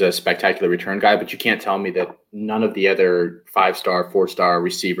 obviously he's a spectacular return guy, but you can't tell me that none of the other 5-star, 4-star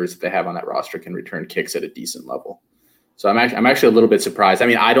receivers that they have on that roster can return kicks at a decent level. So I'm actually a little bit surprised. I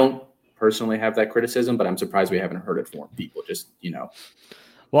mean, I don't personally have that criticism, but I'm surprised we haven't heard it from more people. Just,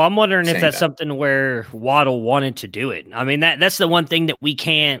 Well, I'm wondering if that's something where Waddle wanted to do it. I mean, that's the one thing that we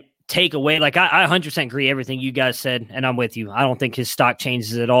can't take away. Like, I 100% agree everything you guys said, and I'm with you. I don't think his stock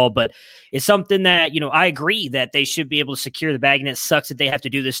changes at all, but it's something that, I agree that they should be able to secure the bag, and it sucks that they have to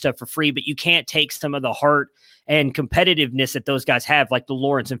do this stuff for free, but you can't take some of the heart and competitiveness that those guys have, like the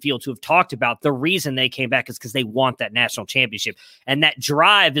Lawrence and Fields, who have talked about the reason they came back is because they want that national championship. And that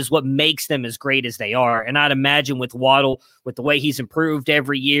drive is what makes them as great as they are. And I'd imagine with Waddle, with the way he's improved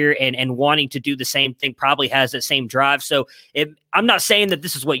every year and wanting to do the same thing, probably has that same drive. So I'm not saying that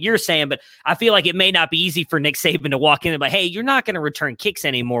this is what you're saying, but I feel like it may not be easy for Nick Saban to walk in and be like, hey, you're not going to return kicks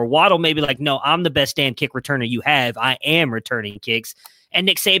anymore. Waddle may be like, no, I'm the best damn kick returner you have. I am returning kicks. And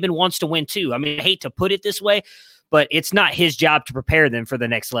Nick Saban wants to win too. I mean, I hate to put it this way, but it's not his job to prepare them for the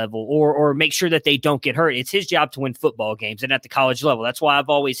next level or make sure that they don't get hurt. It's his job to win football games and at the college level. That's why I've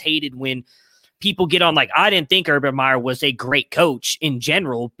always hated when people get on, like, I didn't think Urban Meyer was a great coach in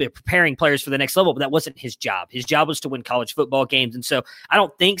general, preparing players for the next level, but that wasn't his job. His job was to win college football games. And so I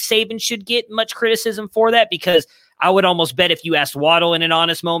don't think Saban should get much criticism for that, because I would almost bet if you asked Waddle in an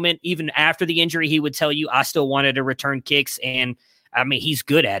honest moment, even after the injury, he would tell you, I still wanted to return kicks. And I mean, he's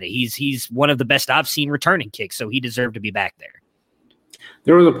good at it. He's one of the best I've seen returning kicks, so he deserved to be back there.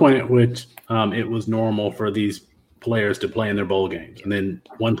 There was a point at which it was normal for these players to play in their bowl games, and then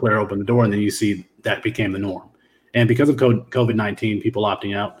one player opened the door, and then you see that became the norm. And because of COVID-19, people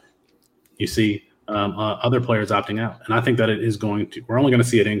opting out, you see other players opting out. And I think that it is we're only going to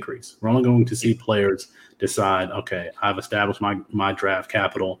see it increase. We're only going to see players decide, okay, I've established my draft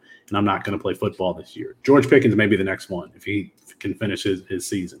capital, and I'm not going to play football this year. George Pickens may be the next one if he can finish his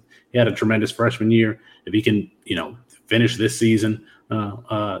season. He had a tremendous freshman year. If he can, finish this season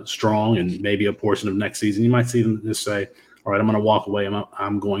strong and maybe a portion of next season, you might see them just say, all right, I'm going to walk away.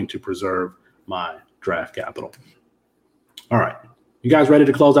 I'm going to preserve my draft capital. All right. You guys ready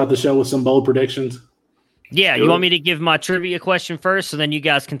to close out the show with some bold predictions? Yeah, you want me to give my trivia question first, so then you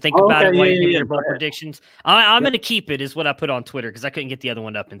guys can think about it while you give your bold predictions? I'm going to keep it, is what I put on Twitter, because I couldn't get the other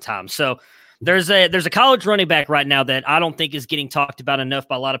one up in time. So there's a college running back right now that I don't think is getting talked about enough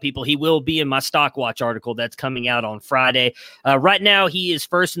by a lot of people. He will be in my Stock Watch article that's coming out on Friday. Right now, he is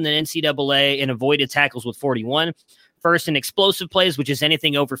first in the NCAA in avoided tackles with 41, first in explosive plays, which is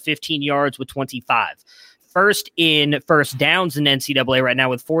anything over 15 yards with 25. First in first downs in NCAA right now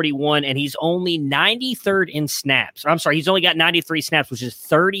with 41, and he's only 93rd in snaps. I'm sorry, he's only got 93 snaps, which is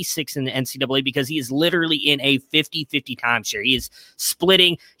 36 in the NCAA, because he is literally in a 50-50 timeshare. He is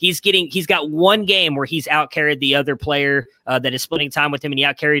splitting. He's got one game where he's out-carried the other player that is splitting time with him, and he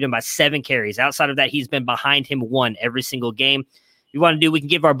out-carried him by 7 carries. Outside of that, he's been behind him 1 every single game. If you want to do, we can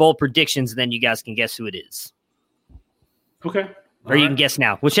give our bold predictions, and then you guys can guess who it is. Okay. Or you can guess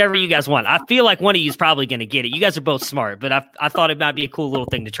now, whichever you guys want. I feel like one of you is probably going to get it. You guys are both smart, but I thought it might be a cool little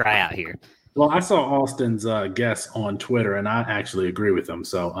thing to try out here. Well, I saw Austin's guess on Twitter, and I actually agree with him.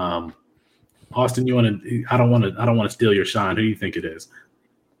 So, Austin, I don't want to steal your shine. Who do you think it is?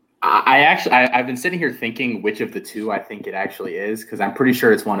 I've been sitting here thinking which of the two I think it actually is, because I'm pretty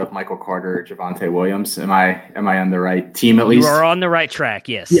sure it's one of Michael Carter or Javonte Williams. Am I on the right team at least? You are on the right track.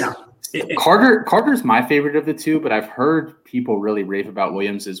 Yes. Yeah. Carter's my favorite of the two, but I've heard people really rave about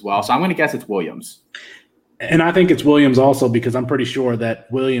Williams as well. So I'm going to guess it's Williams. And I think it's Williams also, because I'm pretty sure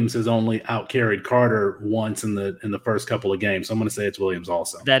that Williams has only out-carried Carter once in the first couple of games. So I'm going to say it's Williams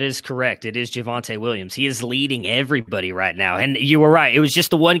also. That is correct. It is Javonte Williams. He is leading everybody right now. And you were right. It was just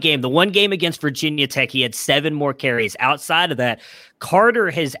the one game. The one game against Virginia Tech, he had 7 more carries. Outside of that, Carter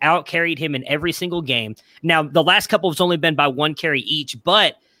has out-carried him in every single game. Now, the last couple has only been by 1 carry each,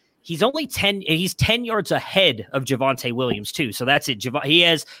 but he's only 10 yards ahead of Javonte Williams too. So that's it. He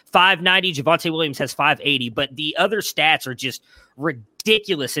has 590. Javonte Williams has 580, but the other stats are just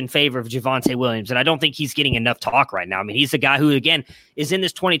ridiculous in favor of Javonte Williams. And I don't think he's getting enough talk right now. I mean, he's a guy who, again, is in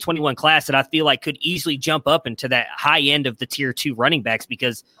this 2021 class that I feel like could easily jump up into that high end of the tier 2 running backs,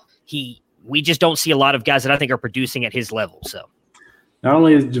 because we just don't see a lot of guys that I think are producing at his level. So not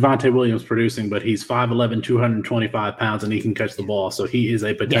only is Javonte Williams producing, but he's 5'11", 225 pounds, and he can catch the ball. So he is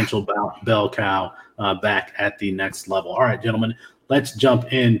a potential bell cow back at the next level. All right, gentlemen, let's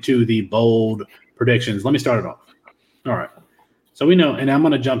jump into the bold predictions. Let me start it off. All right. So we know, and I'm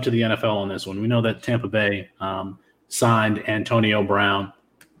going to jump to the NFL on this one. We know that Tampa Bay signed Antonio Brown.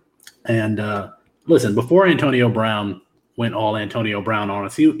 And let listen, before Antonio Brown went all Antonio Brown on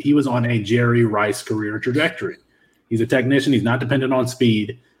us, he was on a Jerry Rice career trajectory. He's a technician. He's not dependent on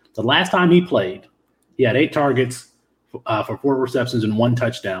speed. The last time he played, he had 8 targets for 4 receptions and 1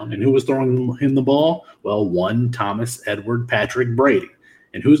 touchdown. And who was throwing him the ball? Well, one Thomas Edward Patrick Brady.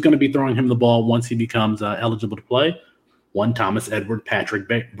 And who's going to be throwing him the ball once he becomes eligible to play? One Thomas Edward Patrick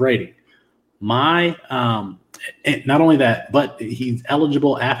Brady. Not only that, but he's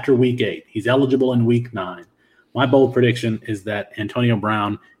eligible after week 8. He's eligible in week 9. My bold prediction is that Antonio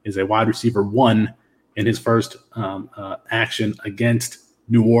Brown is a wide receiver 1 in his first action against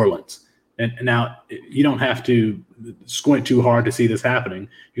New Orleans. And now you don't have to squint too hard to see this happening.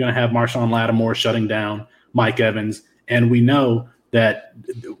 You're going to have Marshawn Lattimore shutting down Mike Evans. And we know that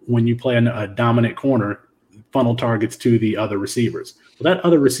when you play a dominant corner, funnel targets to the other receivers. Well, that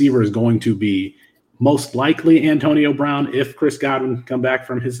other receiver is going to be most likely Antonio Brown if Chris Godwin can come back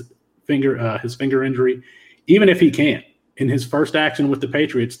from his finger injury. Even if he can't, in his first action with the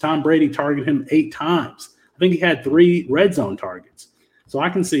Patriots, Tom Brady targeted him 8 times. I think he had 3 red zone targets. So I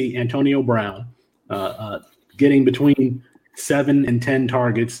can see Antonio Brown getting between 7 and 10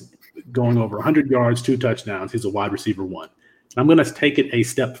 targets, going over 100 yards, 2 touchdowns. He's a wide receiver 1. I'm going to take it a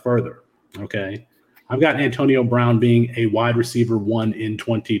step further, okay? I've got Antonio Brown being a wide receiver 1 in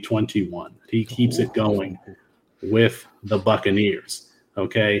 2021. He keeps it going with the Buccaneers,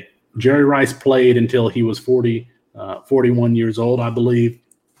 okay? Jerry Rice played until he was 41 years old, I believe.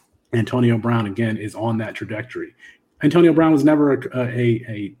 Antonio Brown, again, is on that trajectory. Antonio Brown was never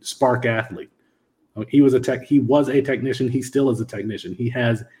a spark athlete. He was a technician. He still is a technician. He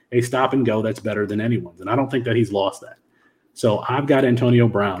has a stop and go that's better than anyone's, and I don't think that he's lost that. So I've got Antonio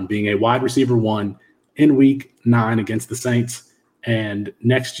Brown being a wide receiver 1 in week 9 against the Saints, and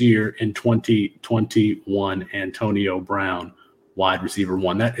next year in 2021, Antonio Brown, wide receiver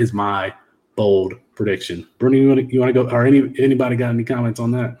 1. That is my bold prediction. Bernie, you want to go, or anybody got any comments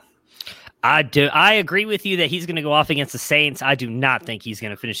on that? I do. I agree with you that he's going to go off against the Saints. I do not think he's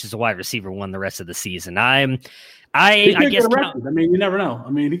going to finish as a wide receiver 1 the rest of the season. I guess you never know.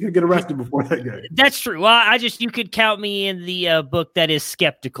 He could get arrested before that game. That's true. Well, you could count me in the book that is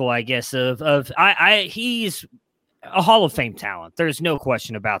skeptical, I guess, he's a Hall of Fame talent. There's no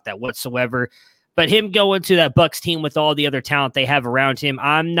question about that whatsoever. But him going to that Bucs team with all the other talent they have around him,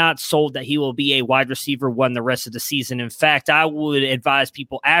 I'm not sold that he will be a wide receiver 1 the rest of the season. In fact, I would advise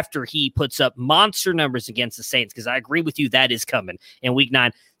people after he puts up monster numbers against the Saints, because I agree with you, that is coming in week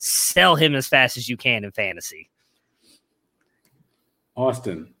 9, sell him as fast as you can in fantasy.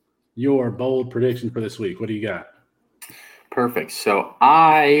 Austin, your bold prediction for this week. What do you got? Perfect. So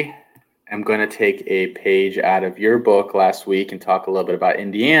I am going to take a page out of your book last week and talk a little bit about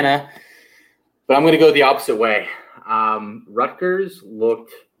Indiana, but I'm going to go the opposite way. Rutgers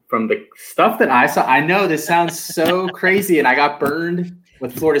looked, from the stuff that I saw, I know this sounds so crazy, and I got burned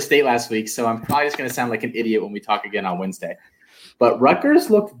with Florida State last week, so I'm probably just going to sound like an idiot when we talk again on Wednesday. But Rutgers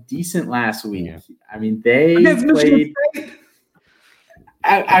looked decent last week. Yeah. They played –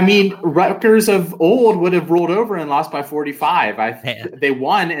 Rutgers of old would have rolled over and lost by 45. They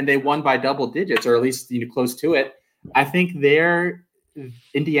won, and they won by double digits, or at least close to it. I think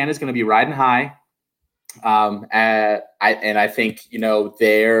Indiana's going to be riding high. I think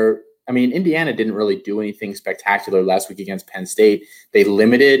Indiana didn't really do anything spectacular last week against Penn State. They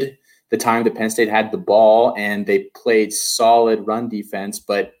limited the time that Penn State had the ball, and they played solid run defense.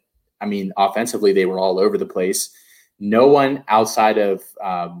 But offensively, they were all over the place. No one outside of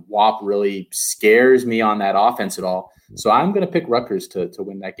WAP really scares me on that offense at all. So I'm going to pick Rutgers to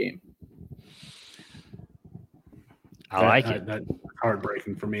win that game. I like it. That's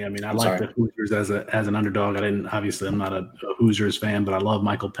heartbreaking for me. I like the Hoosiers as an underdog. I'm not a Hoosiers fan, but I love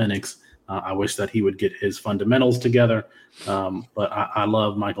Michael Penix. I wish that he would get his fundamentals together. But I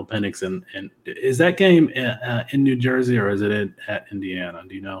love Michael Penix. And is that game in New Jersey, or is it at Indiana?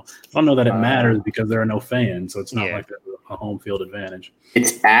 Do you know? I don't know that it matters because there are no fans, so it's not like a home field advantage.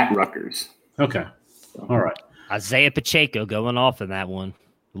 It's at Rutgers. Okay. All right. Isaiah Pacheco going off in that one.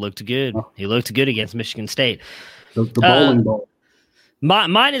 Looked good. He looked good against Michigan State. The bowling ball.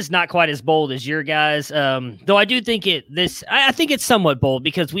 Mine is not quite as bold as your guys, though I do think I think it's somewhat bold,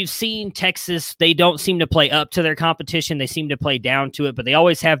 because we've seen Texas, they don't seem to play up to their competition. They seem to play down to it, but they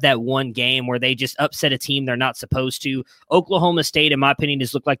always have that one game where they just upset a team they're not supposed to. Oklahoma State, in my opinion,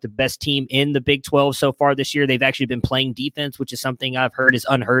 has looked like the best team in the Big 12 so far this year. They've actually been playing defense, which is something I've heard is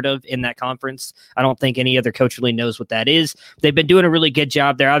unheard of in that conference. I don't think any other coach really knows what that is. They've been doing a really good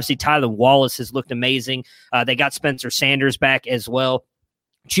job there. Obviously, Tyler Wallace has looked amazing. They got Spencer Sanders back as well.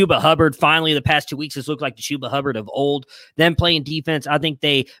 Chuba Hubbard, finally, the past 2 weeks has looked like the Chuba Hubbard of old. Them playing defense, I think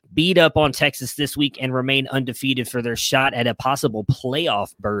they beat up on Texas this week and remain undefeated for their shot at a possible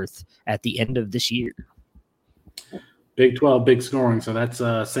playoff berth at the end of this year. Big 12, big scoring. So that's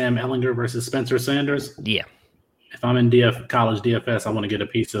Sam Ehlinger versus Spencer Sanders. Yeah. If I'm in college DFS, I want to get a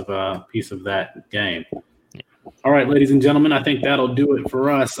piece of that game. All right, ladies and gentlemen, I think that'll do it for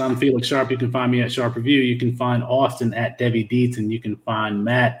us. I'm Felix Sharp. You can find me at Sharp Review. You can find Austin at Debbie Dietz, and you can find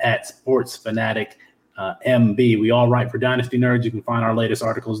Matt at Sports Fanatic MB. We all write for Dynasty Nerds. You can find our latest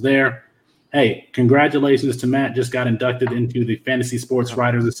articles there. Hey, congratulations to Matt. Just got inducted into the Fantasy Sports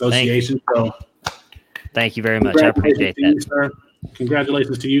Writers Association. Thank you very much. I appreciate that.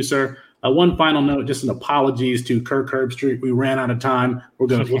 Congratulations to you, sir. One final note, just an apologies to Kirk Herbstreit. We ran out of time. We'll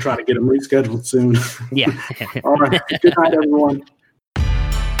try to get him rescheduled soon. Yeah. All right. Good night, everyone.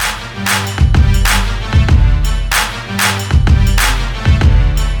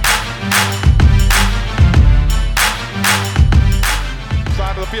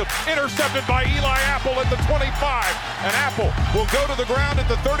 Side of the field, intercepted by Eli Apple at the 25, and Apple will go to the ground at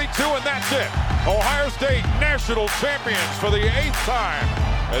the 32, and that's it. Ohio State national champions for the 8th time,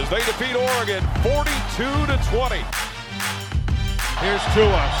 as they defeat Oregon 42-20. Here's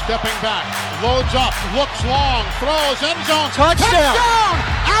Tua stepping back, loads up, looks long, throws, end zone, touchdown!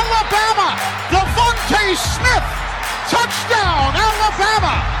 Alabama! Devontae Smith! Touchdown,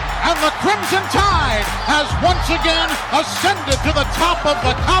 Alabama! And the Crimson Tide has once again ascended to the top of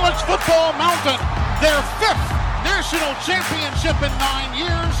the college football mountain. Their 5th national championship in 9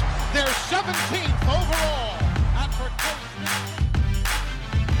 years, their 17th overall. And for Coach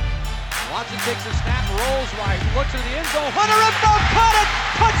Watson takes a snap, rolls right, looks at the end zone. Hunter in front, caught it!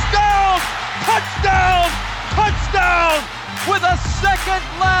 Touchdown! Touchdown! Touchdown! With a second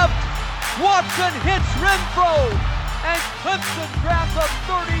left, Watson hits Renfro, and Clemson grabs a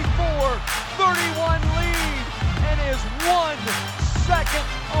 34-31 lead and is 1 second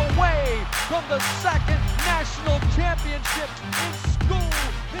away from the 2nd national championship in school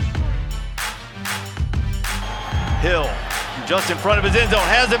history. Hill, just in front of his end zone,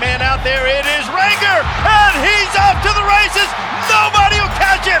 has a man out there. It is Rager, and he's off to the races. Nobody will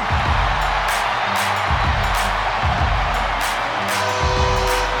catch him.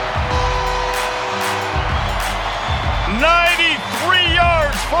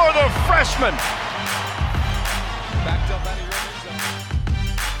 For the freshman. Backed up out of your end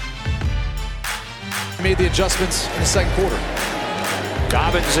zone. Made the adjustments in the second quarter.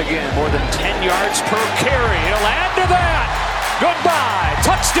 Dobbins again, more than 10 yards per carry. He'll add to that. Goodbye.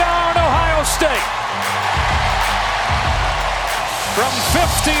 Touchdown, Ohio State. From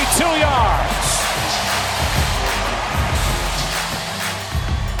 52 yards.